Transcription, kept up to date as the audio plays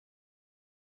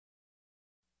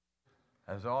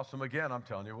That's awesome again. I'm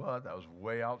telling you what, that was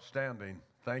way outstanding.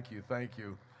 Thank you, thank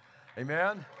you.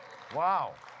 Amen?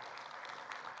 Wow.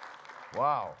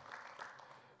 Wow.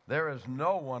 There is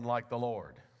no one like the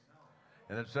Lord.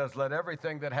 And it says, let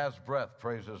everything that has breath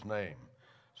praise his name.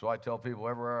 So I tell people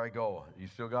everywhere I go, you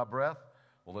still got breath?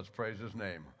 Well, let's praise his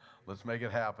name. Let's make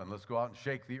it happen. Let's go out and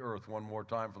shake the earth one more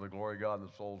time for the glory of God and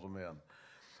the souls of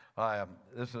men.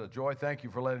 This is a joy. Thank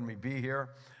you for letting me be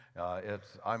here.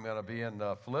 I'm going to be in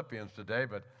Philippians today,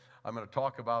 but I'm going to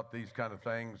talk about these kind of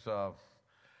things.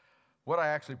 What I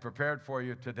actually prepared for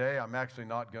you today, I'm actually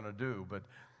not going to do,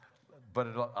 but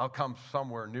I'll come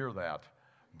somewhere near that.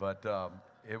 But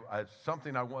it's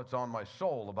something what's on my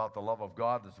soul about the love of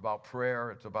God. It's about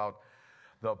prayer. It's about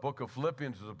the book of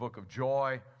Philippians is a book of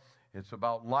joy. It's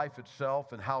about life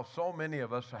itself and how so many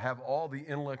of us have all the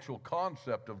intellectual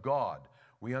concept of God.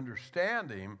 We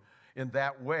understand him in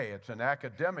that way. It's an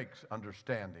academic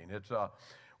understanding.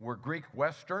 We're Greek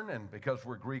Western, and because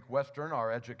we're Greek Western,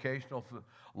 our educational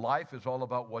life is all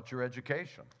about what's your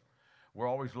education. We're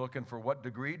always looking for what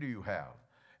degree do you have,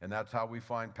 and that's how we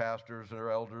find pastors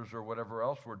or elders or whatever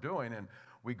else we're doing, and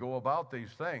we go about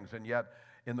these things. And yet,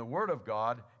 in the Word of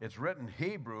God, it's written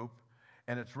Hebrew,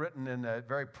 and it's written in a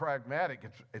very pragmatic.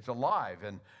 It's alive,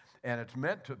 and it's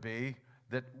meant to be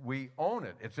that we own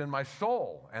it. It's in my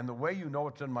soul. And the way you know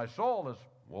it's in my soul is,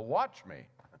 well, watch me.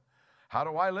 How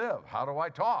do I live? How do I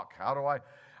talk?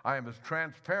 I am as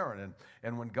transparent.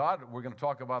 And when God, we're going to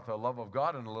talk about the love of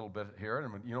God in a little bit here.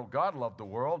 And when, God loved the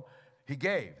world. He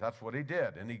gave. That's what he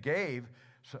did. And he gave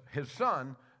his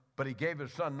son, but he gave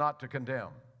his son not to condemn.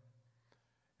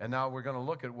 And now we're going to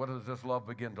look at what does this love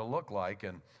begin to look like.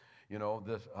 And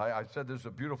I said this is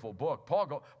a beautiful book.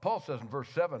 Paul says in verse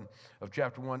 7 of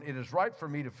chapter 1, it is right for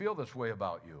me to feel this way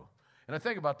about you. And I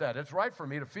think about that. It's right for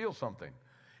me to feel something.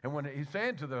 And when he's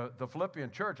saying to the Philippian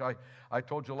church, I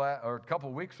told you a couple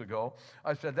of weeks ago,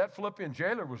 I said that Philippian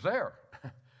jailer was there.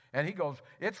 And he goes,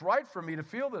 it's right for me to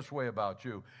feel this way about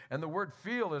you. And the word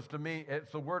feel is to me,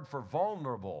 it's the word for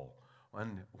vulnerable.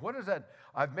 And what is that?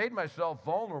 I've made myself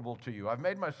vulnerable to you. I've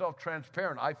made myself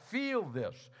transparent. I feel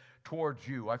this towards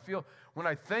you. When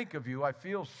I think of you, I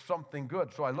feel something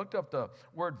good. So I looked up the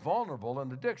word vulnerable in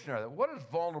the dictionary. What does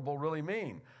vulnerable really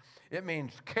mean? It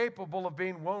means capable of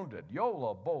being wounded.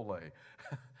 Yola bole.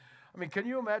 I mean, can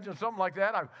you imagine something like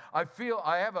that? I feel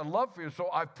I have a love for you, so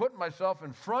I've put myself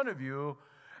in front of you.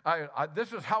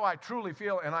 This is how I truly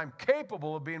feel, and I'm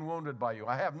capable of being wounded by you.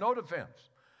 I have no defense.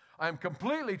 I'm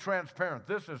completely transparent.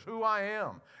 This is who I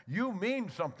am. You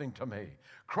mean something to me.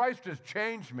 Christ has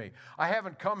changed me. I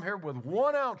haven't come here with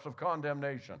 1 ounce of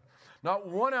condemnation, not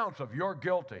 1 ounce of you're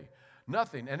guilty,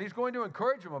 nothing. And he's going to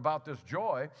encourage him about this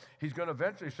joy. He's going to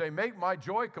eventually say, make my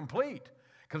joy complete,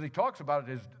 because he talks about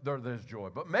it as his joy.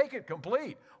 But make it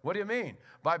complete. What do you mean?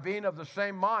 By being of the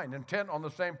same mind, intent on the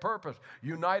same purpose,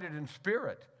 united in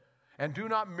spirit. And do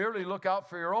not merely look out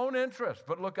for your own interests,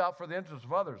 but look out for the interests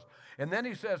of others. And then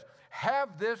he says,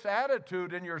 have this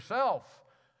attitude in yourself,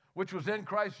 which was in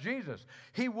Christ Jesus.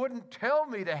 He wouldn't tell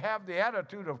me to have the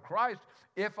attitude of Christ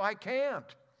if I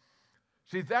can't.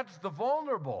 See, that's the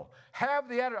vulnerable. Have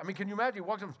the attitude. I mean, can you imagine? He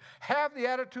walks up, have the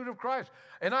attitude of Christ.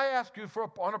 And I ask you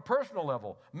on a personal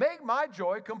level, make my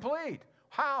joy complete.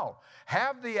 How?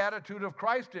 Have the attitude of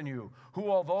Christ in you, who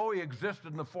although he existed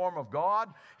in the form of God,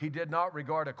 he did not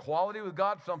regard equality with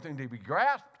God something to be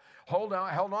grasped, held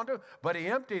on to, but he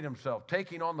emptied himself,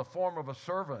 taking on the form of a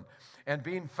servant, and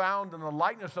being found in the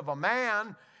likeness of a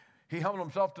man, he humbled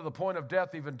himself to the point of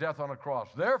death, even death on a cross.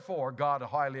 Therefore, God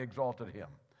highly exalted him.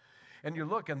 And you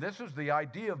look, and this is the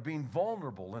idea of being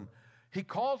vulnerable, and he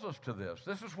calls us to this.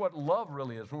 This is what love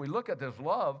really is. When we look at this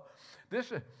love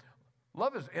is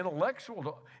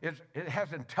intellectual. It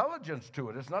has intelligence to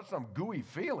it. It's not some gooey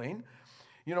feeling.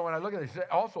 When I look at it, it's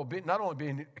also not only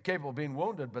being capable of being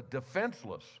wounded, but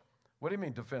defenseless. What do you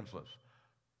mean defenseless?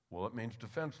 Well, it means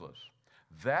defenseless.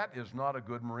 That is not a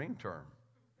good Marine term.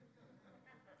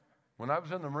 When I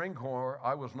was in the Marine Corps,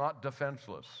 I was not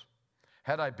defenseless.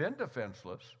 Had I been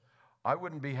defenseless, I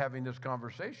wouldn't be having this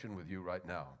conversation with you right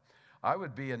now. I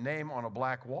would be a name on a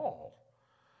black wall.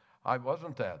 I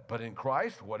wasn't that. But in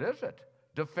Christ, what is it?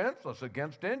 Defenseless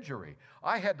against injury.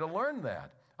 I had to learn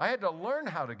that. I had to learn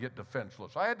how to get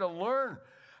defenseless. I had to learn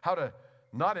how to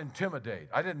not intimidate.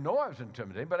 I didn't know I was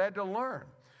intimidating, but I had to learn.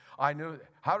 I knew,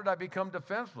 how did I become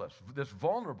defenseless? This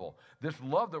vulnerable, this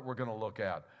love that we're going to look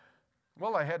at.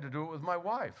 Well, I had to do it with my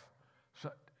wife.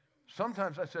 So,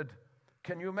 sometimes I said,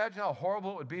 can you imagine how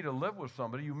horrible it would be to live with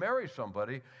somebody? You marry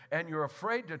somebody, and you're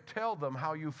afraid to tell them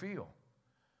how you feel.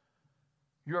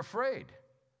 You're afraid.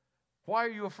 Why are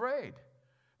you afraid?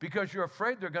 because you're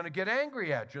afraid they're going to get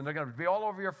angry at you and they're going to be all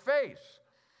over your face.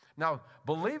 Now,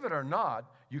 believe it or not,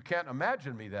 you can't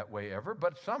imagine me that way ever,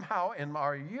 but somehow in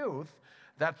our youth,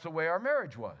 that's the way our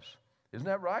marriage was. Isn't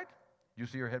that right? You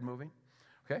see her head moving?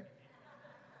 Okay.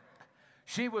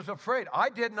 She was afraid. I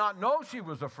did not know she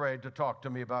was afraid to talk to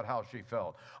me about how she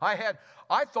felt. I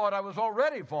thought I was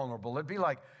already vulnerable. It'd be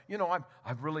like,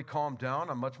 I've really calmed down.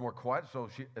 I'm much more quiet. So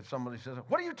if somebody says,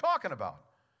 what are you talking about?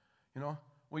 Well,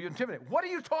 you intimidate. What are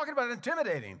you talking about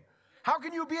intimidating? How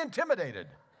can you be intimidated?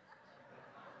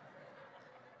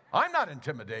 I'm not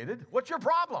intimidated. What's your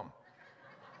problem?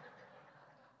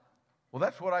 Well,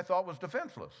 that's what I thought was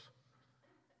defenseless.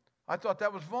 I thought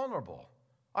that was vulnerable.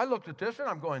 I looked at this and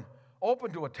I'm going,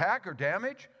 open to attack or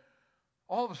damage?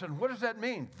 All of a sudden, what does that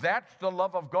mean? That's the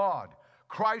love of God.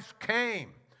 Christ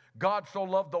came. God so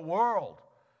loved the world.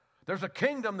 There's a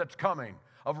kingdom that's coming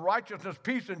of righteousness,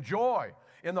 peace, and joy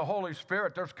in the Holy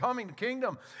Spirit. There's coming a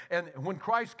kingdom. And when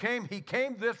Christ came, he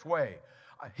came this way.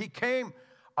 He came,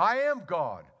 I am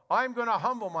God. I'm going to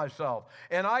humble myself.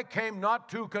 And I came not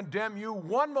to condemn you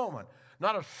one moment.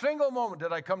 Not a single moment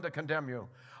did I come to condemn you.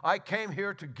 I came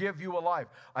here to give you a life.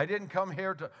 I didn't come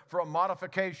here for a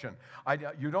modification.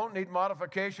 You don't need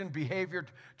modification. Behavior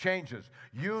changes.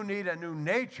 You need a new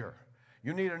nature.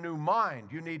 You need a new mind.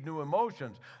 You need new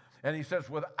emotions. And he says,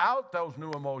 without those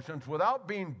new emotions, without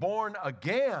being born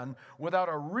again, without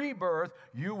a rebirth,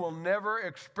 you will never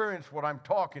experience what I'm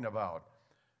talking about,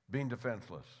 being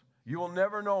defenseless. You will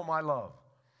never know my love.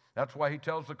 That's why he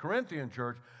tells the Corinthian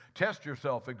church, test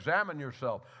yourself, examine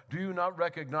yourself. Do you not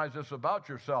recognize this about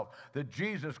yourself, that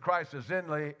Jesus Christ is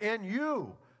in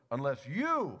you, unless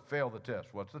you fail the test?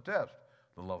 What's the test?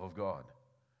 The love of God.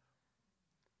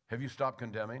 Have you stopped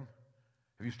condemning?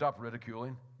 Have you stopped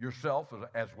ridiculing yourself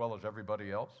as well as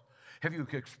everybody else? Have you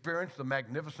experienced the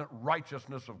magnificent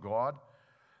righteousness of God?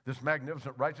 This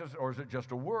magnificent righteousness, or is it just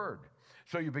a word?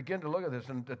 So you begin to look at this.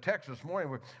 In the text this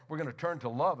morning, we're going to turn to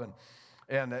love,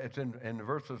 and it's in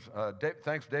verses.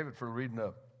 Thanks, David, for reading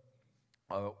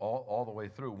all the way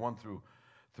through 1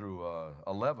 through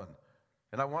 11.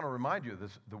 And I want to remind you,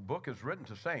 the book is written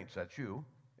to saints. That's you.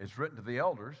 It's written to the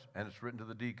elders, and it's written to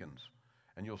the deacons.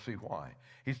 And you'll see why.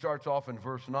 He starts off in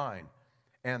verse 9,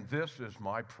 and this is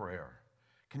my prayer.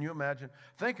 Can you imagine?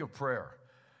 Think of prayer.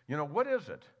 What is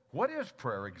it? What is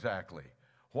prayer exactly?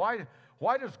 Why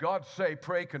does God say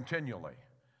pray continually?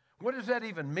 What does that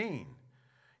even mean?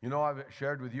 I've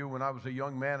shared with you when I was a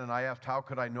young man and I asked, how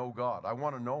could I know God? I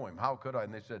want to know him. How could I?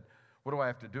 And they said, what do I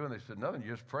have to do? And they said, nothing,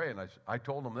 you just pray. And I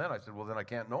told them then, I said, well, then I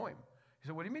can't know him. He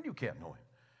said, what do you mean you can't know him?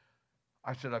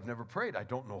 I said, I've never prayed. I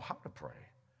don't know how to pray.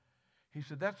 He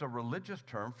said, that's a religious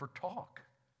term for talk.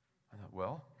 I thought,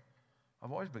 well,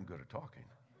 I've always been good at talking.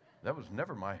 That was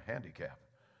never my handicap.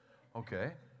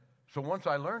 Okay. So once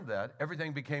I learned that,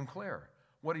 everything became clear.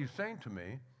 What he's saying to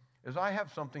me is, I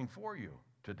have something for you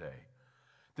today.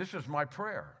 This is my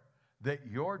prayer, that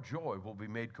your joy will be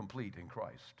made complete in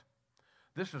Christ.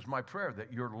 This is my prayer,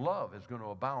 that your love is going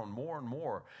to abound more and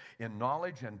more in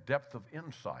knowledge and depth of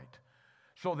insight,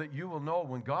 so that you will know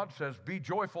when God says, be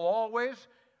joyful always,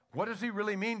 what does he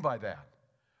really mean by that?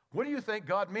 What do you think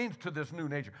God means to this new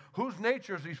nature? Whose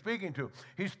nature is he speaking to?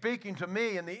 He's speaking to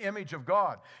me in the image of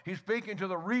God. He's speaking to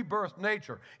the rebirthed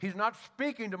nature. He's not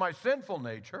speaking to my sinful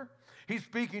nature. He's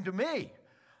speaking to me,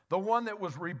 the one that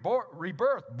was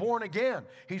rebirthed, born again.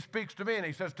 He speaks to me, and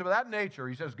he says to that nature,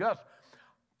 he says, Gus,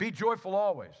 be joyful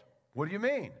always. What do you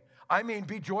mean? I mean,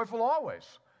 be joyful always.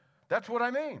 That's what I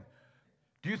mean.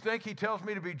 Do you think he tells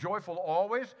me to be joyful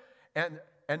always and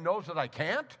knows that I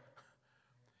can't?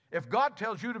 If God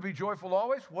tells you to be joyful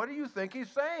always, what do you think he's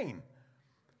saying?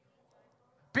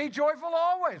 Be joyful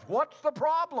always. What's the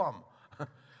problem?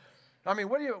 I mean,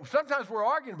 sometimes we're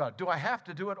arguing about, do I have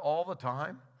to do it all the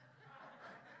time?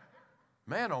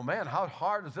 Man, oh man, how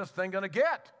hard is this thing going to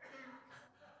get?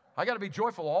 I got to be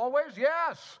joyful always?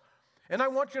 Yes. And I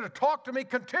want you to talk to me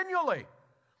continually.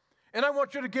 And I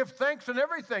want you to give thanks in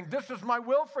everything. This is my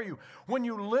will for you. When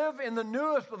you live in the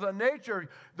newest of the nature,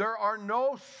 there are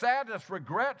no sadness,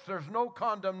 regrets. There's no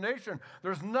condemnation.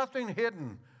 There's nothing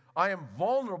hidden. I am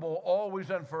vulnerable always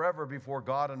and forever before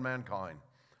God and mankind.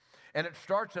 And it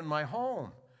starts in my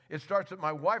home. It starts that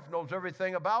my wife knows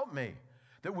everything about me,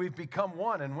 that we've become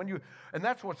one. And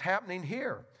that's what's happening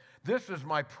here. This is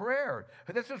my prayer.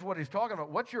 This is what he's talking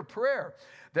about. What's your prayer?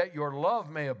 That your love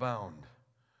may abound.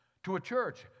 To a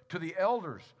church, to the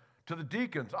elders, to the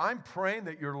deacons, I'm praying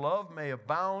that your love may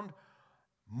abound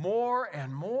more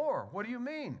and more. What do you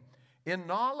mean? In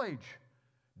knowledge,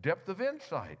 depth of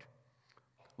insight.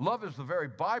 Love is the very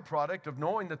byproduct of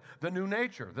knowing that the new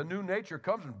nature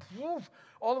comes and woof,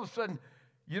 all of a sudden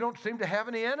you don't seem to have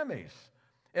any enemies.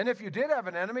 And if you did have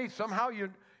an enemy, somehow you're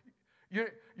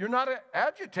not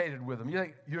agitated with them.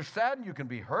 You're saddened, you can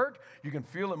be hurt, you can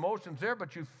feel emotions there,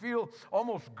 but you feel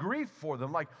almost grief for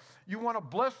them, like you want to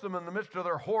bless them in the midst of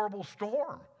their horrible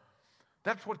storm.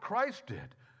 That's what Christ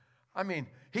did. I mean,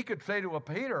 he could say to a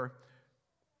Peter,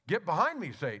 "Get behind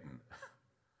me, Satan."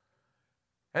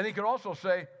 And he could also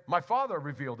say, "My Father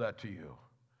revealed that to you."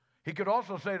 He could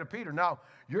also say to Peter, "Now,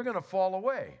 you're going to fall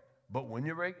away, but when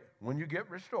you get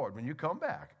restored, when you come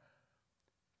back,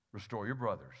 restore your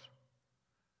brothers."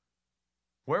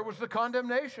 Where was the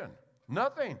condemnation?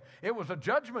 Nothing. It was a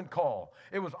judgment call.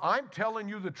 It was, I'm telling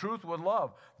you the truth with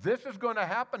love. This is going to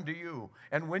happen to you.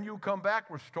 And when you come back,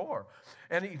 restore.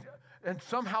 And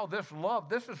somehow this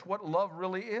is what love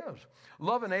really is.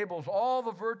 Love enables all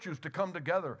the virtues to come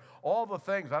together. All the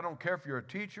things. I don't care if you're a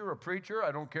teacher, a preacher.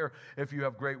 I don't care if you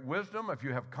have great wisdom, if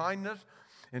you have kindness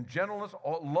and gentleness.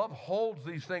 Love holds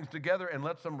these things together and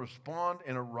lets them respond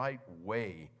in a right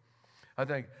way. I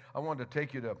think I wanted to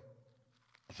take you to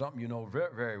something you know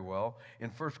very, very well in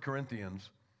 1 Corinthians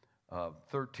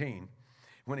 13,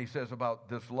 when he says about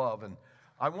this love. And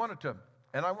I want you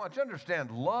to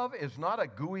understand, love is not a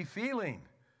gooey feeling.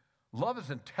 Love is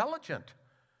intelligent.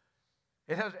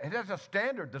 It has a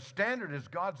standard. The standard is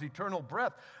God's eternal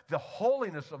breath, the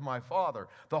holiness of my Father,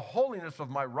 the holiness of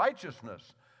my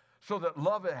righteousness, so that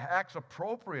love acts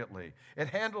appropriately. It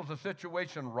handles the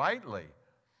situation rightly.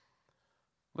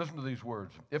 Listen to these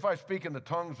words. If I speak in the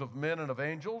tongues of men and of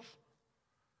angels,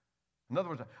 in other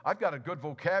words, I've got a good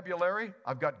vocabulary,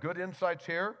 I've got good insights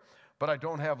here, but I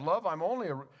don't have love, I'm only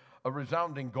a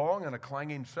resounding gong and a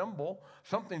clanging cymbal.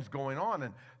 Something's going on,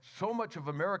 and so much of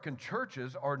American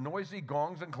churches are noisy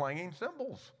gongs and clanging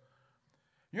cymbals.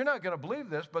 You're not going to believe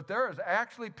this, but there is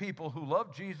actually people who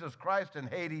love Jesus Christ and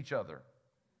hate each other.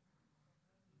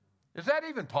 Is that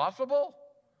even possible?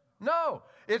 No,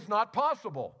 it's not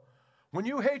possible. When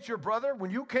you hate your brother,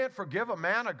 when you can't forgive a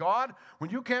man of God, when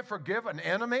you can't forgive an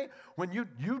enemy, when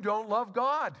you don't love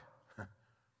God.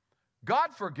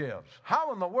 God forgives.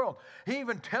 How in the world? He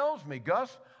even tells me,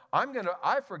 "Gus,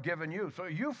 I've forgiven you, so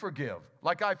you forgive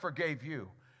like I forgave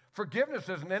you." Forgiveness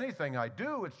isn't anything I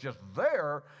do. It's just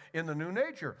there in the new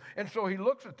nature. And so he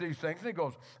looks at these things and he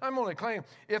goes, I'm only claiming,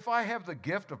 if I have the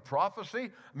gift of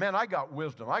prophecy, man, I got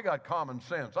wisdom. I got common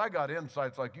sense. I got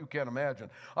insights like you can't imagine.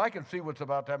 I can see what's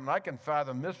about to happen. I can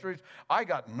fathom mysteries. I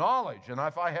got knowledge. And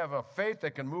if I have a faith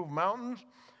that can move mountains,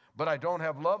 but I don't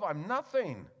have love, I'm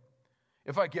nothing.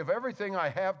 If I give everything I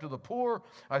have to the poor,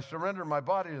 I surrender my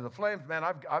body to the flames, man,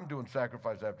 I'm doing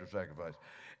sacrifice after sacrifice,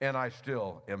 and I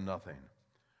still am nothing.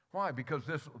 Why? Because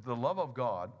the love of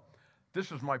God,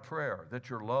 this is my prayer, that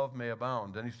your love may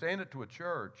abound. And he's saying it to a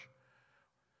church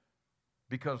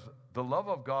because the love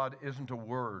of God isn't a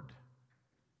word,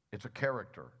 it's a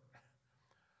character.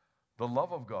 The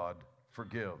love of God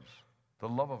forgives. The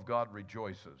love of God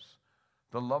rejoices.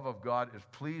 The love of God is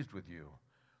pleased with you.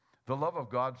 The love of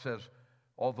God says,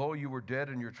 although you were dead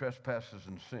in your trespasses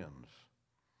and sins,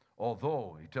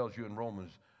 although, he tells you in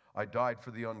Romans, I died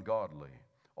for the ungodly,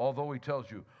 although he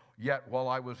tells you, yet while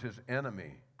I was his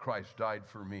enemy, Christ died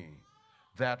for me.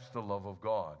 That's the love of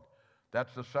God.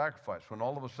 That's the sacrifice. When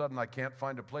all of a sudden I can't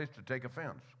find a place to take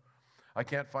offense. I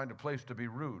can't find a place to be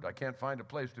rude. I can't find a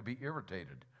place to be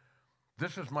irritated.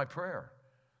 This is my prayer.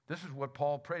 This is what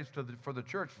Paul prays for the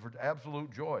church, for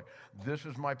absolute joy. This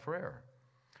is my prayer.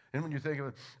 And when you think of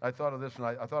it, I thought of this, and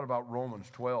I thought about Romans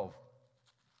 12,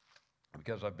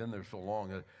 because I've been there so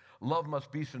long. Love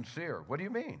must be sincere. What do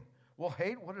you mean? Well,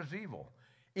 hate what is evil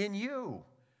in you.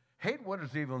 Hate what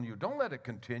is evil in you. Don't let it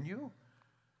continue.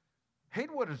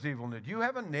 Hate what is evil in you. Do you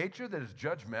have a nature that is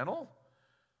judgmental?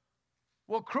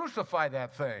 Well, crucify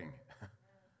that thing.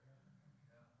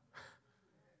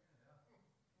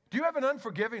 Do you have an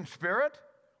unforgiving spirit?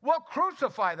 Well,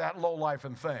 crucify that low-life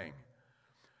thing.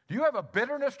 Do you have a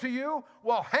bitterness to you?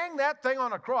 Well, hang that thing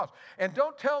on a cross. And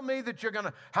don't tell me that you're going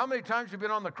to, how many times you've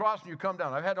been on the cross and you come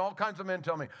down. I've had all kinds of men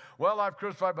tell me, well, I've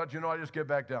crucified, but I just get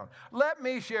back down. Let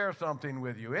me share something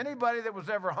with you. Anybody that was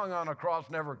ever hung on a cross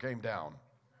never came down.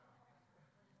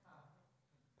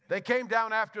 They came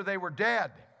down after they were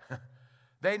dead.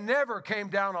 They never came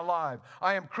down alive.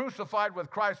 I am crucified with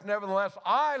Christ, nevertheless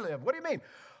I live. What do you mean?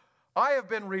 I have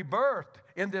been rebirthed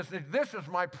in this. This is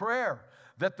my prayer.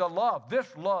 That this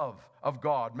love of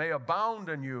God may abound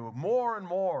in you more and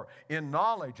more in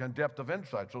knowledge and depth of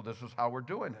insight. So this is how we're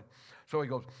doing it. So he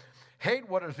goes, hate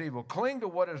what is evil, cling to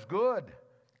what is good.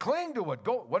 Cling to it.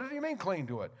 Go. What does he mean, cling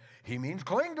to it? He means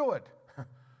cling to it.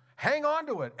 Hang on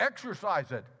to it.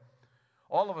 Exercise it.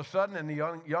 All of a sudden in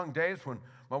the young days when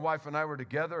my wife and I were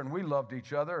together and we loved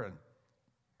each other, and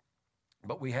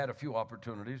But we had a few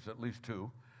opportunities, at least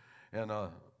two, and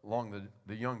along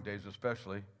the young days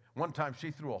especially. One time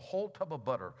she threw a whole tub of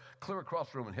butter clear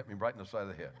across the room and hit me right in the side of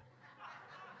the head.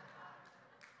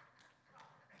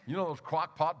 You know those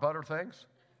crock pot butter things?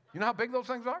 You know how big those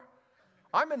things are?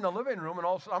 I'm in the living room and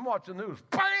all of a sudden I'm watching the news.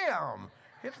 Bam!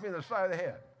 Hits me in the side of the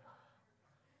head.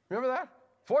 Remember that?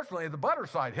 Fortunately, the butter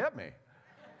side hit me.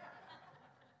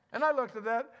 And I looked at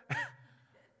that.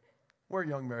 We're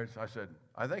young married. I said,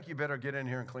 I think you better get in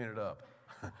here and clean it up.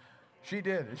 She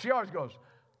did. And she always goes,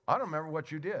 I don't remember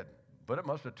what you did, but it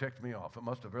must have ticked me off. It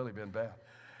must have really been bad.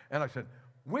 And I said,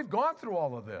 we've gone through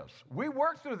all of this. We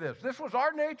worked through this. This was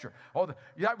our nature.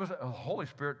 It was the Holy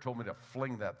Spirit told me to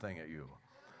fling that thing at you.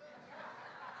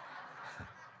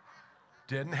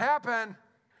 Didn't happen.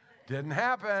 Didn't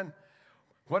happen.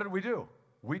 What did we do?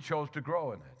 We chose to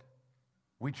grow in it.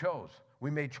 We chose. We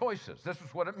made choices. This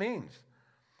is what it means.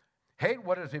 Hate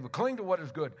what is evil. Cling to what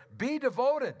is good. Be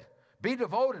devoted. Be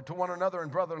devoted to one another in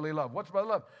brotherly love. What's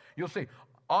brotherly love? You'll see.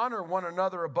 Honor one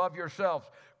another above yourselves.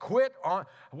 Quit on.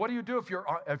 What do you do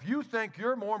if you think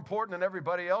you're more important than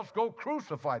everybody else? Go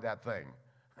crucify that thing.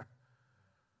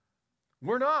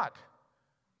 We're not.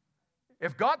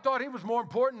 If God thought he was more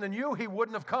important than you, he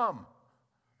wouldn't have come.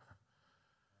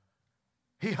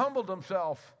 He humbled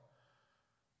himself.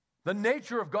 The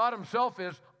nature of God himself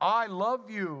is, I love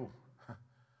you.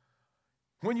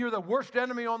 When you're the worst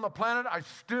enemy on the planet, I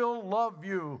still love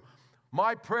you.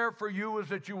 My prayer for you is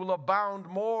that you will abound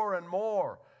more and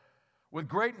more with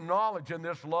great knowledge in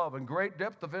this love and great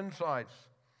depth of insights.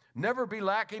 Never be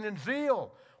lacking in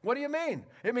zeal. What do you mean?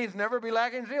 It means never be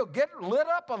lacking in zeal. Get lit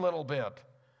up a little bit.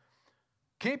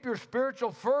 Keep your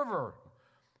spiritual fervor.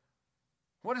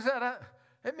 What is that?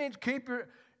 It means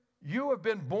you have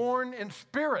been born in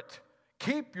spirit.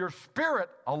 Keep your spirit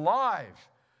alive.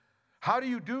 How do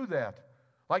you do that?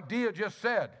 Like Dia just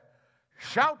said,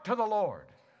 shout to the Lord.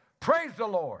 Praise the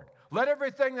Lord. Let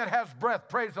everything that has breath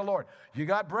praise the Lord. You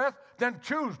got breath? Then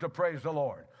choose to praise the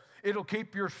Lord. It'll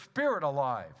keep your spirit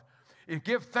alive.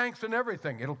 Give thanks in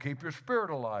everything. It'll keep your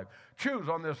spirit alive. Choose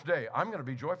on this day. I'm going to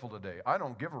be joyful today. I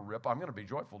don't give a rip. I'm going to be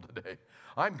joyful today.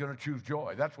 I'm going to choose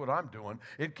joy. That's what I'm doing.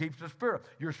 It keeps the spirit.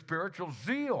 Your spiritual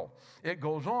zeal. It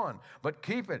goes on. But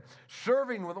keep it.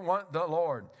 Serving with the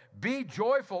Lord. Be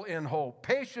joyful in hope.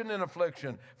 Patient in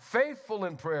affliction. Faithful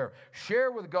in prayer.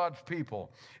 Share with God's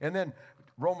people. And then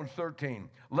Romans 13.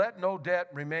 Let no debt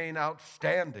remain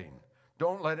outstanding.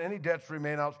 Don't let any debts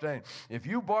remain outstanding. If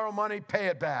you borrow money, pay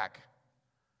it back.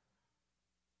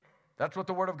 That's what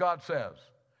the Word of God says.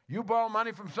 You borrow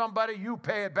money from somebody, you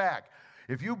pay it back.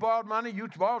 If you borrowed money, you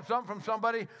borrowed something from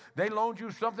somebody, they loaned you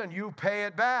something, you pay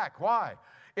it back. Why?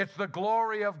 It's the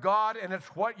glory of God, and it's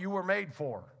what you were made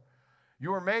for. You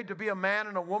were made to be a man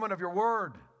and a woman of your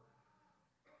word.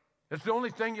 It's the only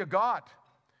thing you got.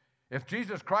 If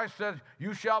Jesus Christ says,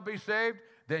 you shall be saved,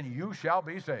 then you shall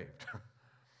be saved.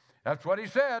 That's what he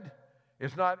said.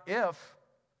 It's not if.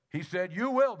 He said, you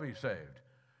will be saved.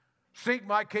 Seek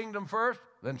my kingdom first,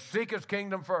 then seek his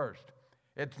kingdom first.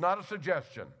 It's not a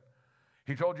suggestion.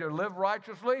 He told you to live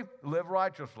righteously, live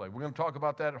righteously. We're going to talk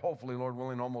about that, hopefully, Lord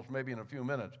willing, almost maybe in a few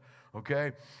minutes.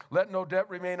 Okay? Let no debt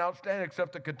remain outstanding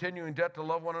except the continuing debt to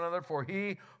love one another, for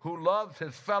he who loves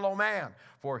his fellow man,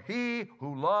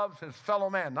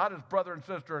 not his brother and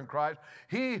sister in Christ,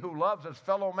 he who loves his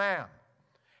fellow man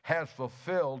has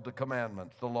fulfilled the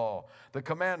commandments, the law. The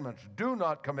commandments: do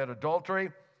not commit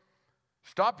adultery.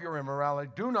 Stop your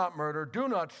immorality. Do not murder. Do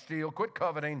not steal. Quit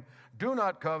coveting. Do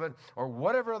not covet. Or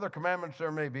whatever other commandments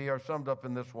there may be are summed up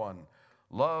in this one.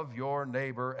 Love your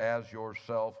neighbor as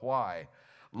yourself. Why?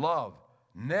 Love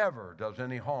never does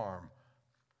any harm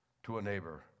to a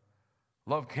neighbor.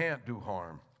 Love can't do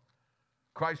harm.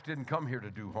 Christ didn't come here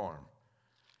to do harm.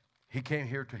 He came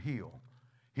here to heal.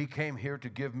 He came here to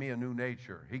give me a new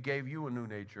nature. He gave you a new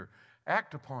nature.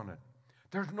 Act upon it.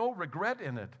 There's no regret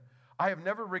in it. I have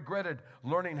never regretted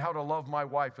learning how to love my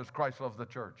wife as Christ loved the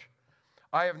church.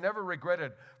 I have never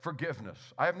regretted forgiveness.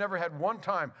 I have never had one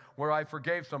time where I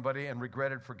forgave somebody and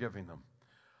regretted forgiving them.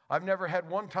 I've never had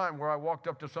one time where I walked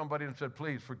up to somebody and said,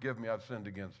 please forgive me, I've sinned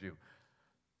against you,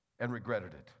 and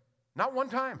regretted it. Not one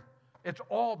time. It's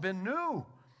all been new.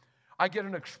 I get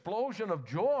an explosion of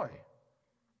joy.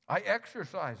 I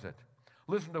exercise it.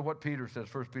 Listen to what Peter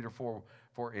says, 1 Peter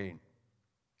 4:8.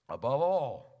 Above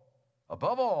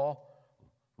all,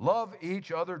 love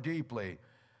each other deeply.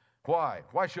 Why?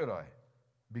 Why should I?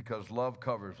 Because love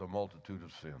covers a multitude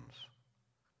of sins.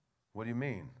 What do you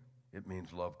mean? It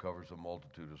means love covers a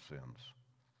multitude of sins.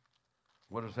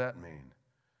 What does that mean?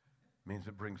 It means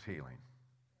it brings healing.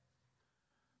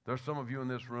 There's some of you in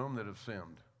this room that have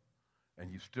sinned,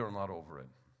 and you're still not over it.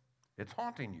 It's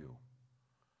haunting you.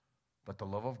 But the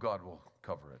love of God will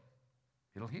cover it.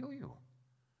 It'll heal you.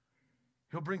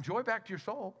 He'll bring joy back to your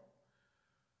soul.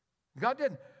 God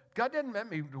didn't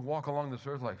meant me to walk along this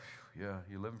earth like, yeah,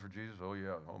 you living for Jesus? Oh,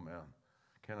 yeah. Oh, man.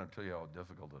 Can't I tell you how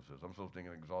difficult this is? I'm so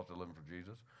stinking exhausted living for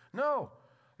Jesus. No.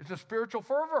 It's a spiritual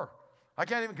fervor. I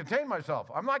can't even contain myself.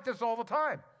 I'm like this all the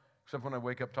time, except when I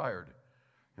wake up tired.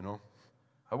 You know,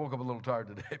 I woke up a little tired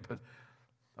today, but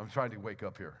I'm trying to wake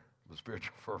up here. The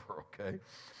spiritual fervor, okay?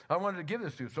 I wanted to give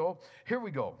this to you. So here we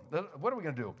go. What are we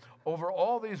going to do? Over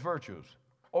all these virtues,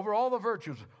 over all the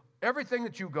virtues, everything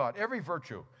that you got, every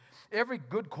virtue, every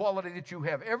good quality that you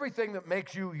have, everything that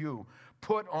makes you you,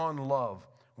 put on love,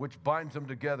 which binds them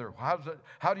together.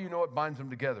 How do you know it binds them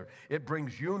together? It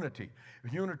brings unity.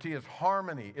 Unity is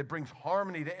harmony. It brings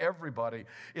harmony to everybody.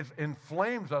 It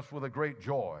inflames us with a great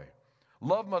joy.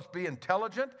 Love must be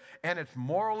intelligent, and it's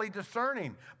morally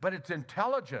discerning, but it's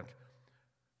intelligent.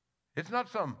 It's not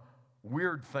some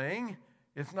weird thing.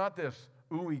 It's not this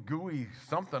ooey gooey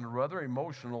something or other,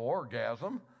 emotional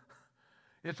orgasm.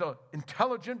 It's an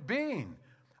intelligent being.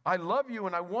 I love you,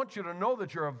 and I want you to know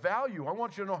that you're of value. I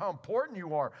want you to know how important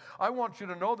you are. I want you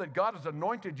to know that God has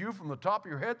anointed you from the top of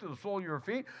your head to the sole of your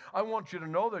feet. I want you to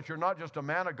know that you're not just a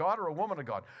man of God or a woman of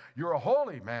God. You're a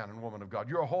holy man and woman of God.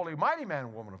 You're a holy, mighty man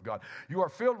and woman of God. You are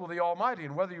filled with the Almighty,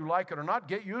 and whether you like it or not,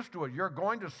 get used to it. You're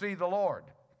going to see the Lord.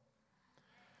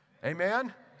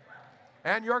 Amen?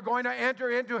 And you're going to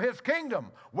enter into his kingdom,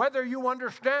 whether you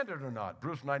understand it or not.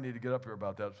 Bruce and I need to get up here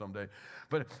about that someday.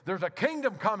 But there's a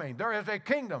kingdom coming. There is a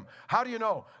kingdom. How do you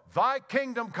know? Thy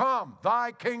kingdom come.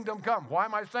 Thy kingdom come. Why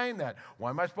am I saying that?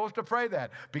 Why am I supposed to pray that?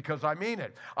 Because I mean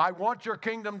it. I want your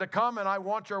kingdom to come, and I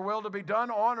want your will to be done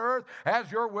on earth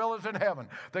as your will is in heaven.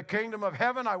 The kingdom of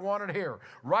heaven, I want it here.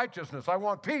 Righteousness, I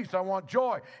want peace. I want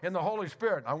joy in the Holy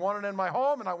Spirit. I want it in my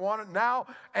home, and I want it now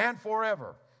and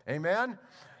forever. Amen?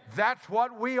 That's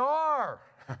what we are.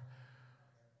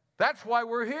 That's why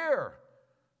we're here.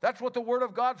 That's what the Word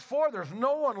of God's for. There's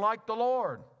no one like the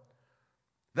Lord.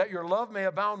 That your love may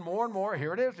abound more and more,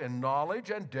 here it is, in knowledge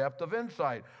and depth of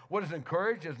insight. What is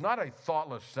encouraged is not a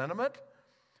thoughtless sentiment.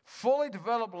 Fully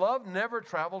developed love never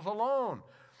travels alone.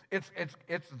 It's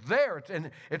there.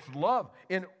 It's love.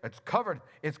 It's covered.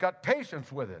 It's got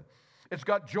patience with it. It's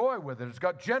got joy with it. It's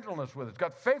got gentleness with it. It's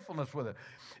got faithfulness with it.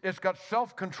 It's got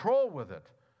self-control with it.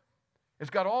 It's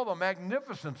got all the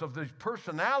magnificence of these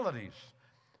personalities.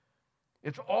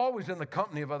 It's always in the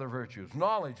company of other virtues.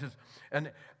 Knowledge is,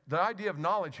 and the idea of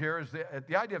knowledge here is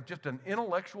the idea of just an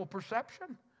intellectual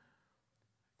perception.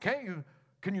 Can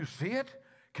you see it?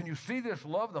 Can you see this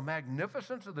love, the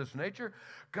magnificence of this nature?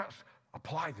 Gus,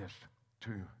 apply this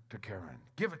to Karen.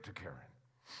 Give it to Karen.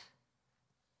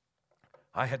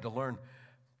 I had to learn,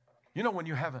 you know, when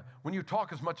you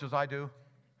talk as much as I do,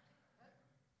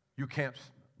 you can't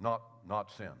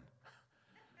not sin.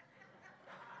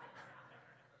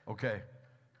 Okay?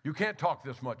 You can't talk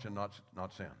this much and not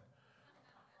sin.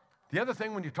 The other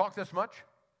thing, when you talk this much,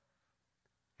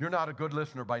 you're not a good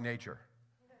listener by nature.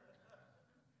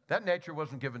 That nature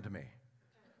wasn't given to me.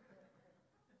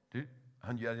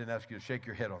 Honey, I didn't ask you to shake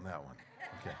your head on that one.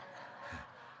 Okay.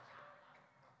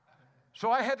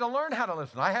 So I had to learn how to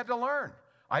listen. I had to learn.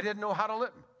 I didn't know how to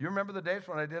listen. You remember the days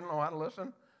when I didn't know how to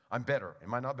listen? I'm better.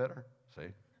 Am I not better? See?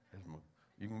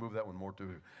 You can move that one more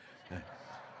too.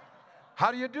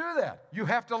 How do you do that? You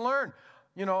have to learn.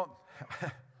 You know,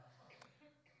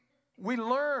 we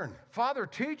learn. Father,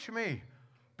 teach me.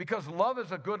 Because love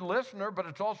is a good listener, but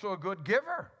it's also a good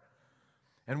giver.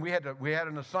 And we had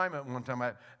an assignment one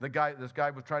time. This guy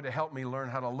was trying to help me learn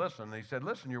how to listen. And he said,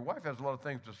 listen, your wife has a lot of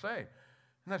things to say.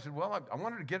 And I said, well, I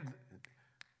wanted to get it.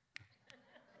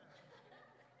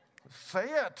 Say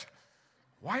it.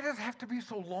 Why does it have to be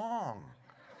so long?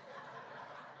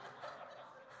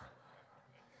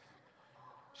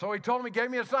 So he told me,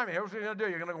 gave me an assignment. Here's what you're going to do.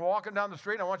 You're going to go walking down the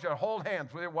street. And I want you to hold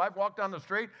hands with your wife, walk down the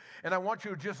street, and I want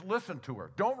you to just listen to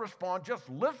her. Don't respond, just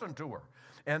listen to her.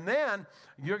 And then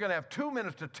you're going to have 2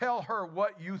 minutes to tell her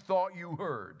what you thought you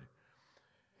heard.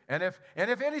 And if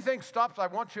anything stops, I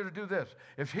want you to do this.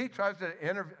 If he tries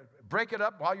to break it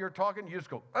up while you're talking, you just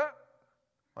go,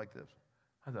 like this.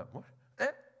 I thought, what?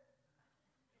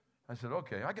 I said,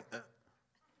 okay, I can.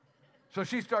 So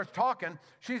she starts talking.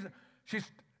 She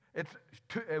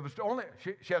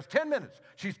has 10 minutes.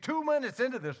 She's 2 minutes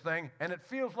into this thing, and it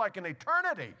feels like an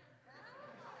eternity.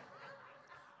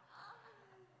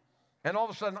 And all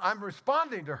of a sudden, I'm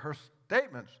responding to her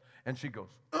statements, and she goes,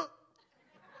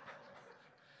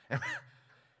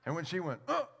 And when she went,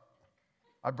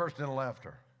 I burst into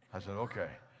laughter. I said, okay,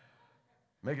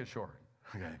 make it short.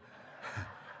 Okay.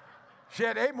 She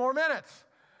had 8 more minutes.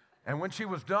 And when she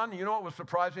was done, you know what was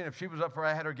surprising? If she was up here,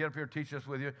 I had her get up here and teach this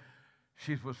with you.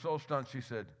 She was so stunned, she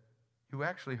said, you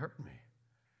actually hurt me.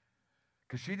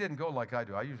 Because she didn't go like I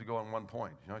do. I usually go on one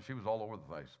point. You know, she was all over the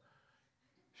place.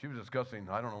 She was discussing,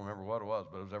 I don't remember what it was,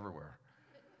 but it was everywhere.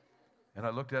 And I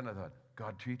looked at it and I thought,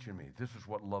 God teaching me, this is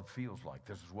what love feels like.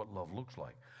 This is what love looks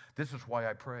like. This is why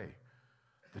I pray,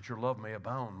 that your love may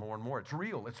abound more and more. It's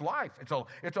real. It's life.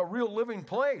 It's a real living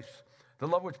place. The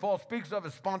love which Paul speaks of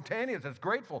is spontaneous. It's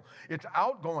grateful. It's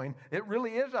outgoing. It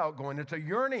really is outgoing. It's a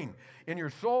yearning in your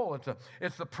soul.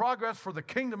 It's the progress for the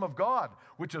kingdom of God,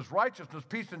 which is righteousness,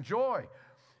 peace, and joy.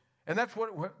 And that's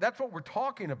what we're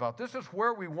talking about. This is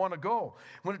where we want to go.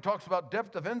 When it talks about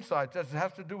depth of insight, that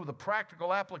has to do with the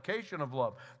practical application of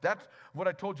love. That's what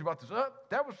I told you about this.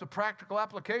 That was the practical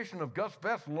application of Gus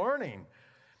Best learning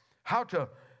how to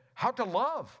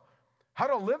love, how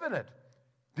to live in it.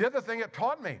 The other thing it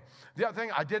taught me, the other thing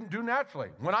I didn't do naturally.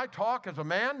 When I talk as a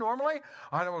man normally,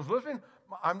 I was listening,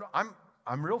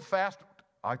 I'm real fast.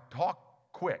 I talk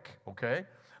quick, okay?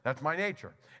 That's my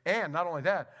nature. And not only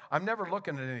that, I'm never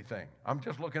looking at anything. I'm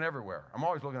just looking everywhere. I'm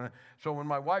always looking at. So when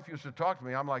my wife used to talk to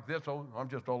me, I'm like this. Oh, I'm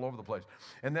just all over the place.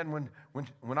 And then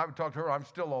when I would talk to her, I'm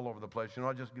still all over the place. You know,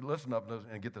 I just listen up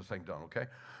and get this thing done, okay?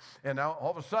 And now all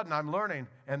of a sudden I'm learning.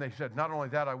 And they said, not only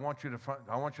that, I want you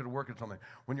to work at something.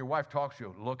 When your wife talks to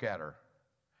you, look at her.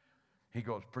 He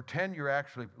goes, pretend you're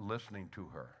actually listening to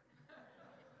her.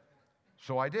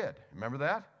 So I did. Remember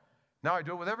that? Now I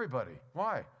do it with everybody.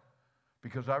 Why?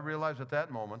 Because I realized at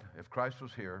that moment, if Christ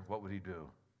was here, what would he do?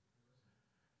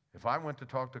 If I went to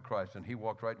talk to Christ and he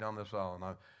walked right down this aisle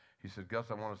and he said, Gus,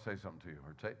 I want to say something to you.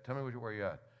 Or tell me where you're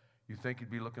at. You think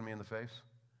he'd be looking me in the face?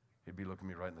 He'd be looking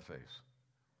me right in the face.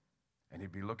 And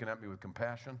he'd be looking at me with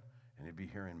compassion and he'd be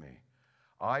hearing me.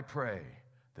 I pray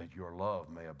that your love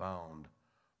may abound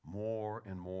more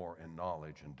and more in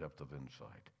knowledge and depth of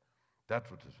insight.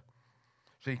 That's what this is.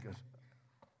 See,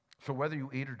 so whether you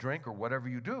eat or drink or whatever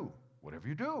you do,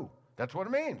 that's what it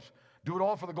means. Do it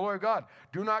all for the glory of God.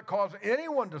 Do not cause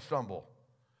anyone to stumble.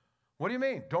 What do you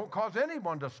mean? Don't cause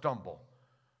anyone to stumble.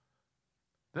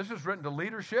 This is written to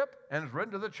leadership and it's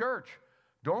written to the church.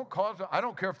 I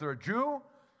don't care if they're a Jew,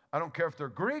 I don't care if they're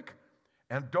Greek,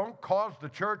 and don't cause the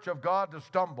church of God to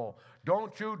stumble.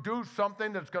 Don't you do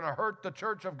something that's going to hurt the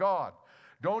church of God.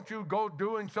 Don't you go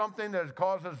doing something that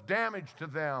causes damage to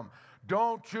them.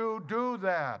 Don't you do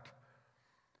that.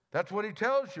 That's what he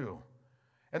tells you.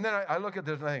 And then I look at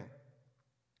this and I think,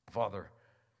 Father,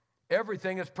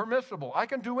 everything is permissible. I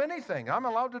can do anything. I'm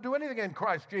allowed to do anything in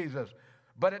Christ Jesus.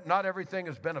 But not everything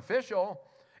is beneficial.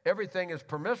 Everything is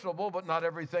permissible, but not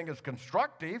everything is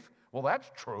constructive. Well, that's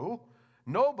true.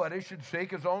 Nobody should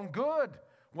seek his own good.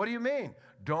 What do you mean?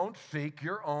 Don't seek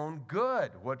your own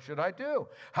good. What should I do?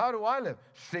 How do I live?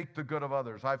 Seek the good of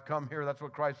others. I've come here. That's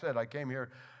what Christ said. I came here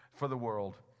for the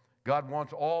world. God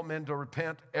wants all men to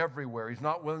repent everywhere. He's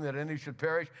not willing that any should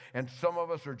perish, and some of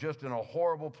us are just in a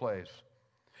horrible place.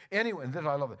 Anyone, this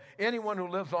I love it. Anyone who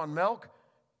lives on milk,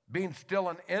 being still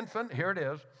an infant, here it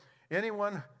is.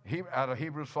 Out of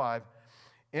Hebrews 5,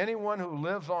 anyone who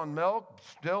lives on milk,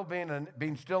 still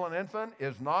being still an infant,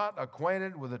 is not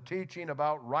acquainted with the teaching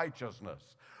about righteousness.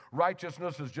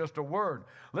 Righteousness is just a word.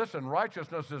 Listen,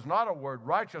 righteousness is not a word.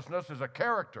 Righteousness is a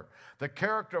character, the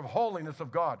character of holiness of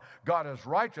God. God is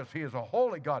righteous. He is a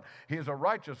holy God. He is a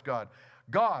righteous God.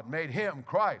 God made him,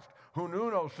 Christ, who knew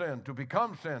no sin, to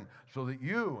become sin, so that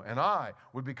you and I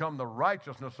would become the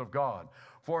righteousness of God.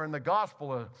 For in the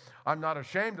gospel, I'm not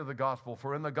ashamed of the gospel,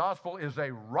 for in the gospel is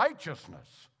a righteousness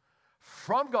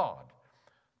from God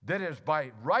that is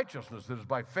by righteousness, that is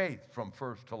by faith from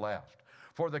first to last.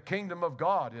 For the kingdom of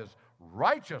God is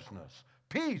righteousness,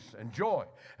 peace, and joy.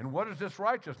 And what is this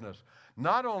righteousness?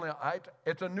 Not only,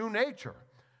 it's a new nature.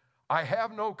 I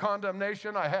have no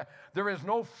condemnation. There is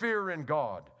no fear in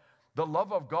God. The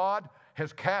love of God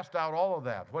has cast out all of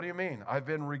that. What do you mean? I've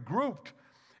been regrouped,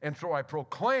 and so I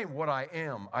proclaim what I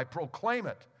am. I proclaim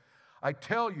it. I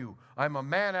tell you, I'm a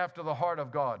man after the heart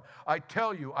of God. I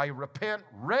tell you, I repent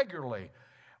regularly,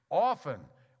 often,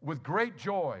 with great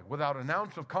joy, without an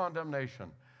ounce of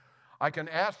condemnation. I can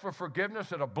ask for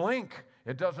forgiveness at a blink.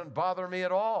 It doesn't bother me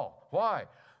at all. Why?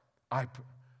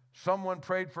 Someone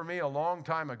prayed for me a long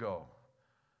time ago.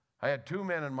 I had two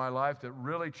men in my life that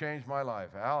really changed my life.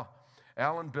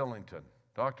 Alan Billington,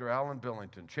 Dr. Alan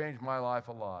Billington, changed my life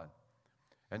a lot.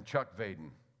 And Chuck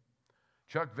Vaden.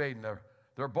 Chuck Vaden,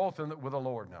 they're both with the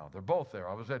Lord now. They're both there.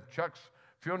 I was at Chuck's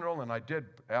funeral and I did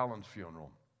Alan's funeral.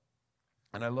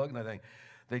 And I look and I think,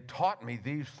 they taught me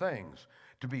these things.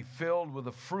 to be filled with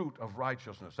the fruit of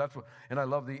righteousness. That's what, and I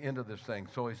love the end of this thing.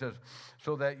 So he says,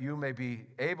 so that you may be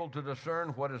able to discern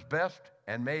what is best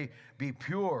and may be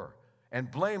pure and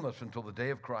blameless until the day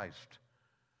of Christ.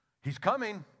 He's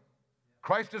coming.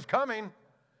 Christ is coming.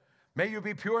 May you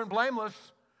be pure and blameless.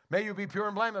 May you be pure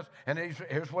and blameless. And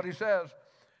here's what he says,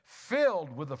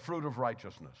 filled with the fruit of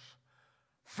righteousness.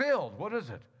 Filled, what is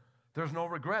it? There's no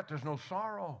regret, there's no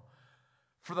sorrow.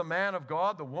 For the man of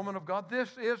God, the woman of God, this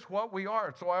is what we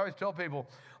are. So I always tell people,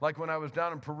 like when I was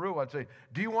down in Peru, I'd say,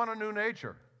 do you want a new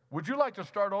nature? Would you like to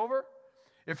start over?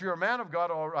 If you're a man of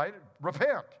God, all right,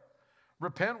 repent.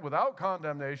 Repent without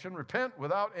condemnation. Repent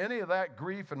without any of that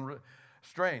grief and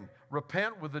strain.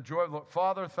 Repent with the joy of the Lord.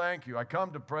 Father, thank you. I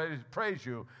come to praise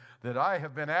you that I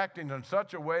have been acting in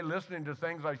such a way, listening to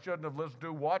things I shouldn't have listened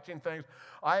to, watching things.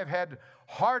 I have had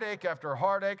heartache after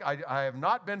heartache. I have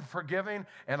not been forgiving,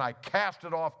 and I cast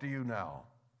it off to you now.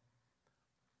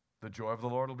 The joy of the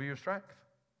Lord will be your strength.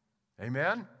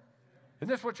 Amen? Isn't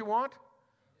this what you want?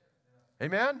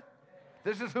 Amen?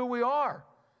 This is who we are.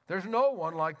 There's no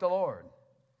one like the Lord.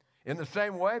 In the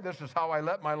same way, this is how I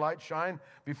let my light shine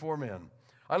before men.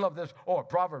 I love this. Oh,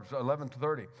 Proverbs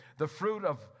 11:30. The fruit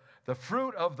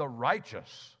of the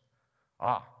righteous.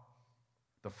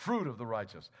 The fruit of the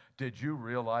righteous. Did you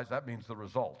realize that means the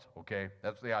result, okay?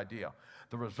 That's the idea.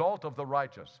 The result of the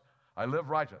righteous. I live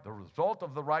righteous. The result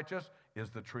of the righteous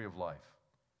is the tree of life.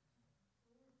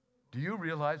 Do you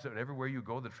realize that everywhere you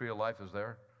go, the tree of life is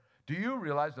there? Do you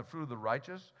realize the fruit of the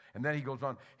righteous? And then he goes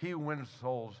on, he who wins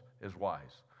souls is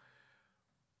wise.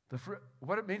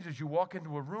 What it means is you walk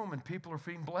into a room and people are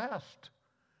being blessed.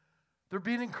 They're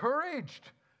being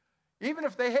encouraged, even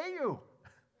if they hate you.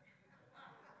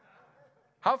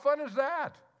 How fun is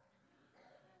that?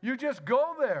 You just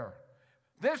go there.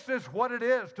 This is what it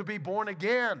is to be born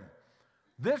again.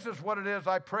 This is what it is.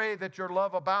 I pray that your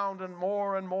love abound and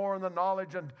more in the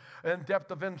knowledge and depth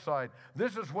of insight.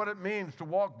 This is what it means to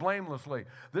walk blamelessly.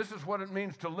 This is what it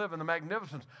means to live in the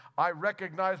magnificence. I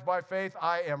recognize by faith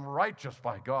I am righteous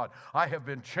by God. I have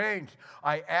been changed.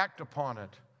 I act upon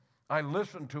it. I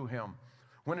listen to him.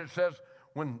 When it says,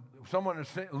 when someone is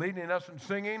leading us in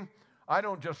singing, I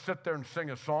don't just sit there and sing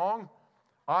a song.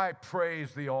 I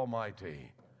praise the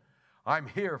Almighty. I'm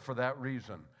here for that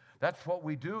reason. That's what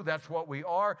we do. That's what we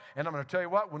are. And I'm going to tell you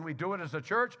what, when we do it as a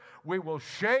church, we will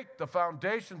shake the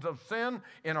foundations of sin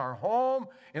in our home,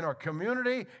 in our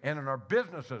community, and in our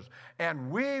businesses. And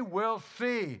we will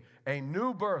see a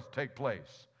new birth take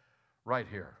place right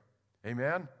here.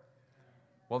 Amen?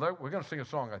 Well, we're going to sing a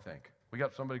song, I think. We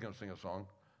got somebody going to sing a song.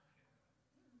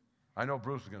 I know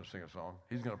Bruce is going to sing a song.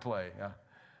 He's going to play. Yeah.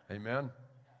 Amen?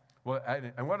 Well,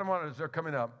 and what I want is they're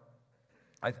coming up.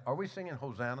 Are we singing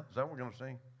Hosanna? Is that what we're going to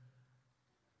sing?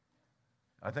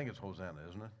 I think it's Hosanna,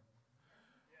 isn't it?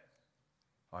 Yes.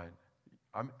 All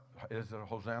right. Is it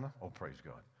Hosanna? Oh, praise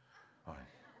God. All right.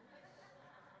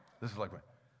 This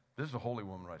is a holy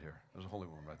woman right here. There's a holy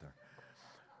woman right there.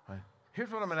 All right. Here's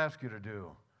what I'm going to ask you to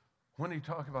do. When you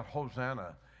talk about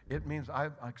Hosanna, it means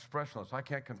I'm expressionless. I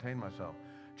can't contain myself.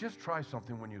 Just try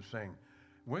something when you sing.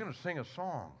 We're going to sing a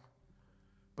song,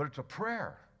 but it's a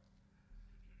prayer.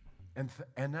 And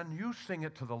then you sing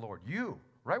it to the Lord. You,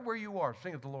 right where you are,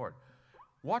 sing it to the Lord.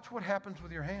 Watch what happens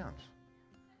with your hands.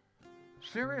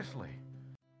 Seriously.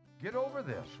 Get over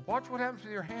this. Watch what happens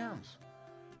with your hands.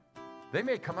 They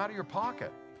may come out of your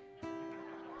pocket.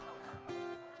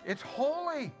 It's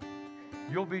holy.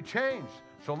 You'll be changed.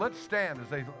 So let's stand as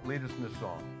they lead us in this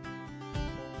song.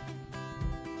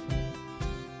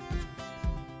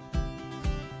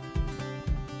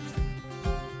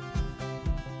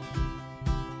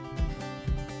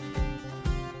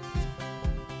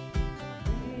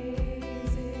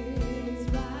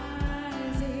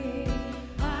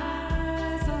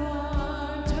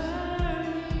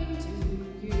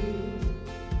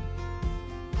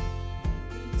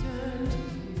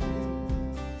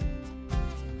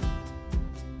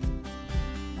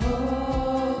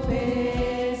 Oh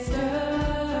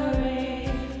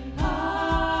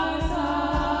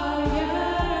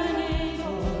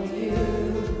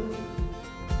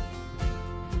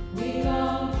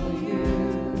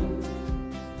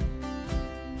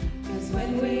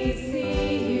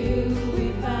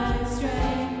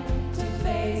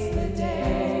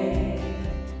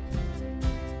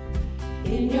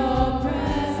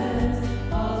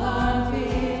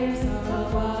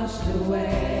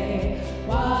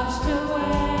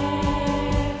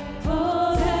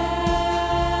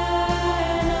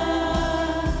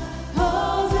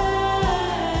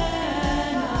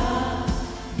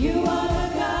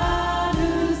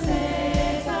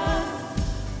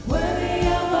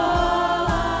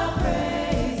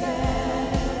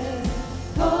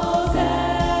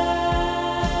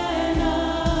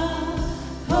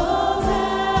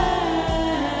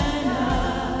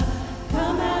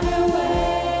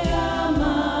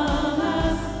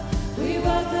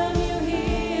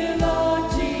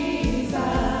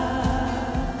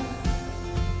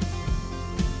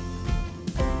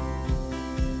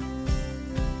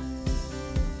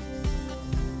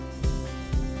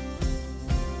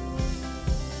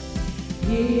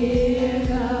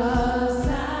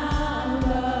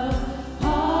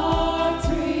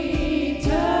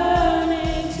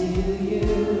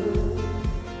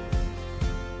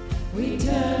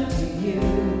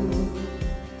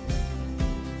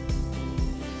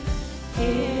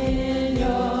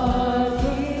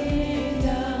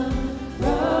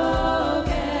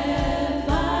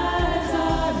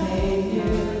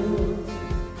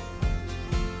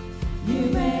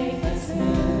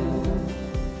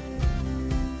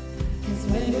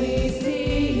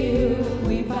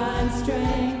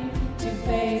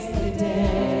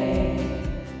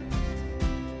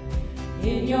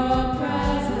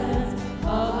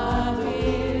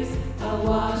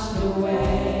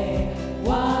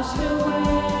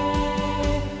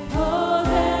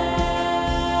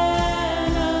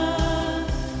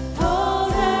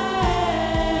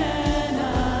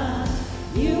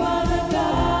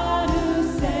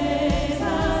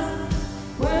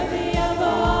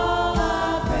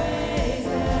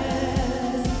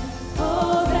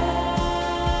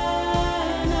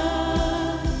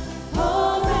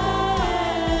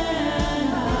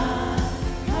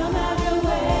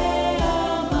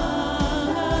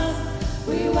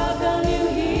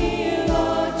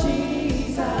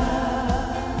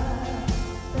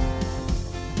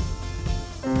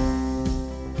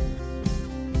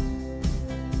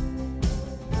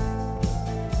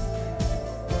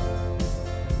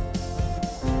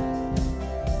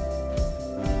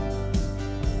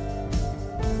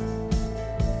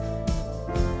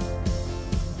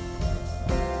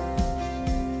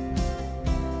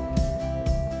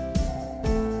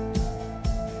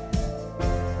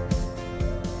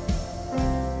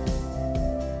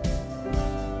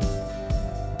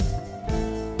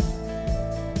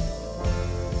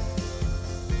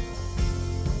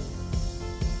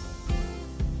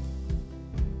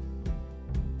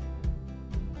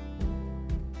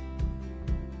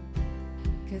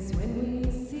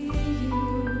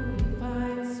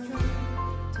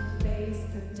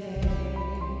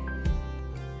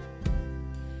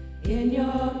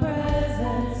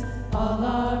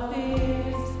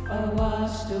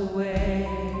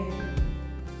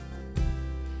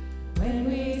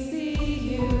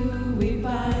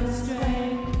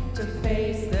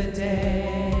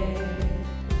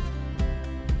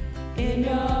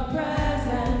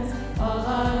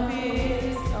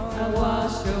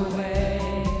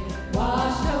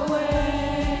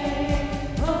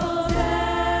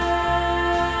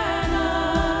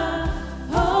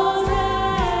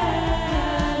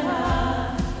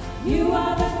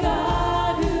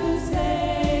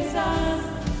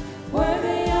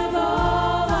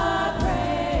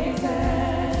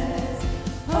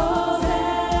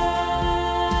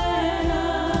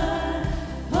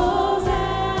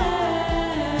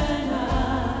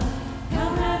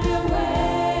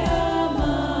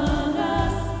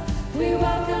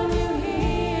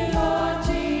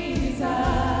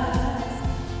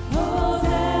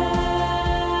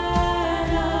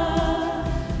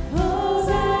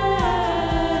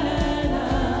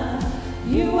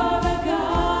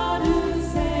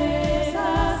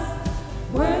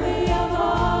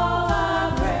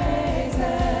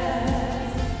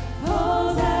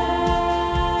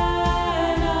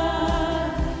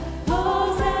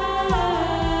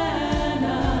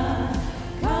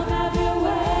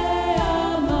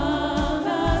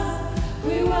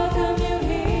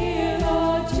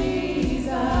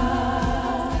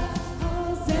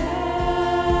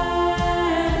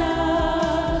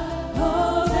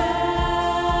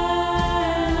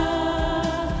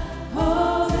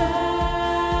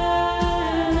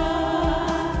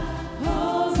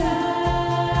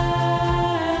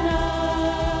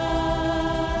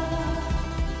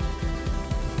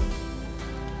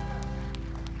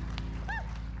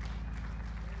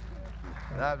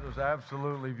That was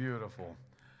absolutely beautiful.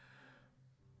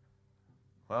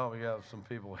 Well, we have some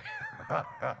people here.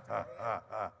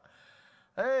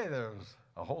 Hey, there's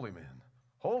a holy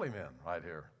man right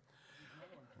here.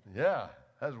 Yeah,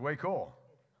 that's way cool.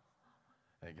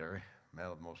 Hey, Gary,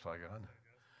 man of the Most High God.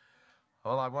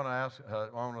 Well, I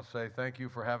want to say thank you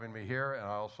for having me here, and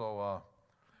I also,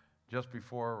 just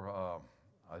before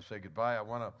I say goodbye, I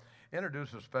want to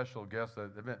introduce a special guest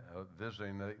that they've been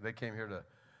visiting. They came here to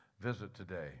visit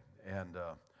today, and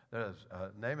their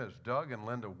name is Doug and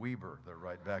Linda Weber. They're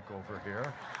right back over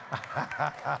here.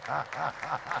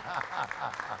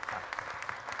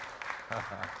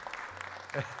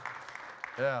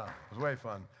 Yeah, it was way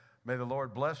fun. May the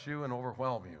Lord bless you and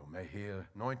overwhelm you. May he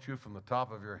anoint you from the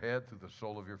top of your head to the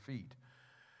sole of your feet.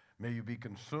 May you be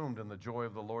consumed in the joy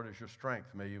of the Lord as your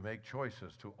strength. May you make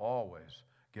choices to always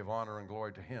give honor and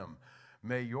glory to him.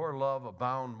 May your love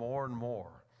abound more and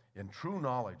more in true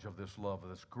knowledge of this love, of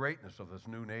this greatness of this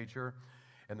new nature,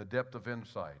 and the depth of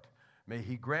insight. May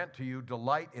he grant to you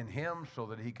delight in him so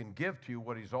that he can give to you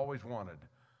what he's always wanted,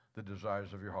 the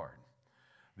desires of your heart.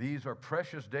 These are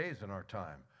precious days in our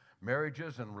time.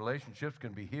 Marriages and relationships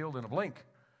can be healed in a blink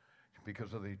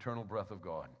because of the eternal breath of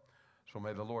God. So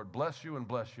may the Lord bless you and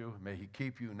bless you. May he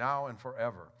keep you now and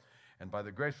forever. And by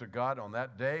the grace of God, on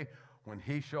that day, when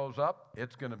he shows up,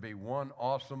 it's going to be one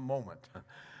awesome moment.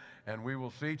 And we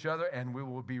will see each other, and we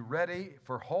will be ready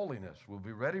for holiness. We'll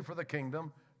be ready for the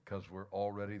kingdom because we're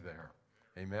already there.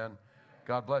 Amen.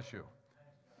 God bless you.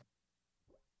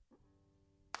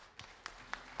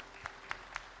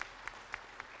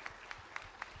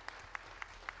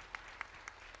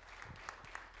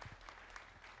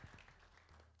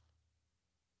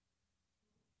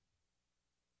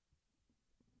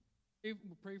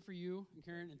 We'll pray for you,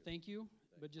 Karen, and thank you.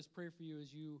 But just pray for you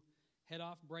as you head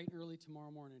off bright and early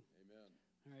tomorrow morning. Amen.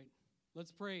 All right,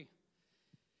 let's pray.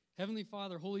 Heavenly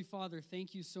Father, Holy Father,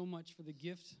 thank you so much for the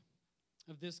gift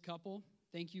of this couple.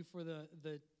 Thank you for the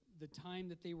time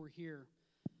that they were here.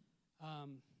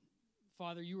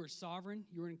 Father, you are sovereign.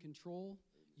 You are in control.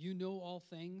 You know all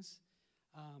things,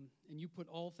 and you put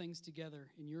all things together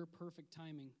in your perfect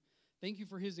timing. Thank you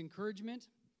for his encouragement,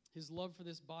 his love for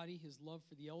this body, his love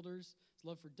for the elders, his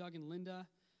love for Doug and Linda.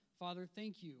 Father,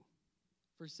 thank you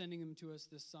for sending them to us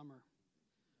this summer.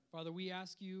 Father, we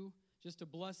ask you just to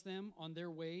bless them on their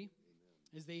way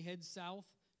as they head south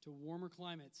to warmer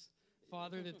climates.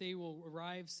 Father, that they will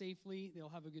arrive safely, they'll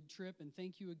have a good trip, and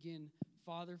thank you again,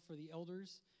 Father, for the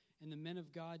elders and the men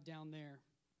of God down there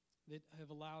that have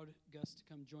allowed Gus to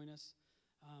come join us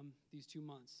these 2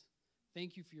 months.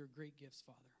 Thank you for your great gifts,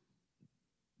 Father.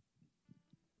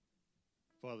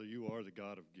 Father, you are the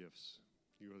God of gifts.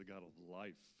 You are the God of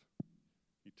life,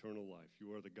 eternal life.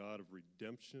 You are the God of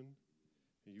redemption,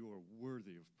 and you are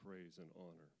worthy of praise and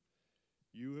honor.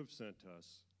 You have sent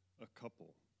us a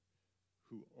couple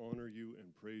who honor you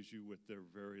and praise you with their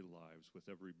very lives, with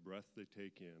every breath they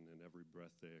take in and every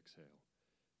breath they exhale.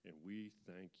 And we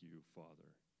thank you, Father,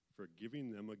 for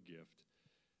giving them a gift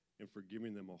and for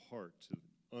giving them a heart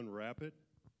to unwrap it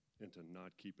and to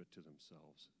not keep it to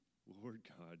themselves. Lord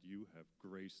God, you have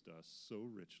graced us so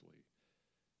richly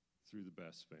through the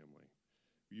Best family.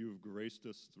 You have graced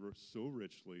us so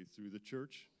richly through the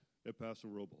church at Paso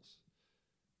Robles,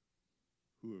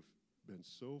 who have been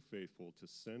so faithful to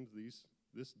send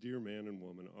this dear man and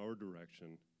woman our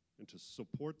direction and to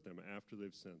support them after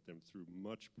they've sent them through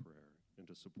much prayer and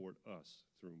to support us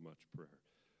through much prayer.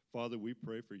 Father, we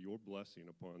pray for your blessing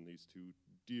upon these two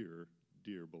dear,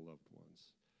 dear beloved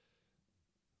ones,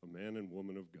 a man and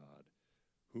woman of God,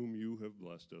 whom you have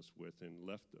blessed us with and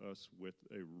left us with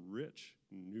a rich,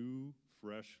 new,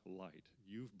 fresh light.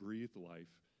 You've breathed life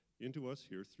into us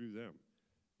here through them.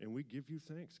 And we give you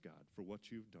thanks, God, for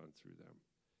what you've done through them.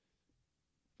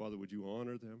 Father, would you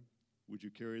honor them? Would you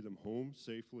carry them home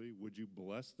safely? Would you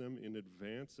bless them in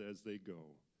advance as they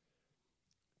go?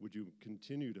 Would you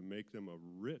continue to make them a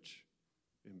rich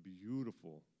and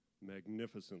beautiful,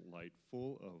 magnificent light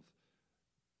full of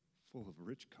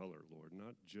rich color, Lord,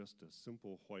 not just a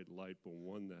simple white light, but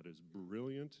one that is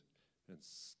brilliant and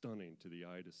stunning to the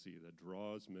eye to see, that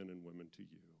draws men and women to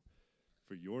you.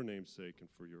 For your name's sake and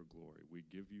for your glory, we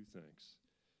give you thanks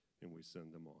and we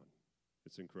send them on.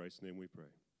 It's in Christ's name we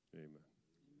pray. Amen.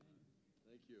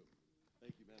 Thank you.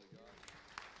 Thank you, man of God.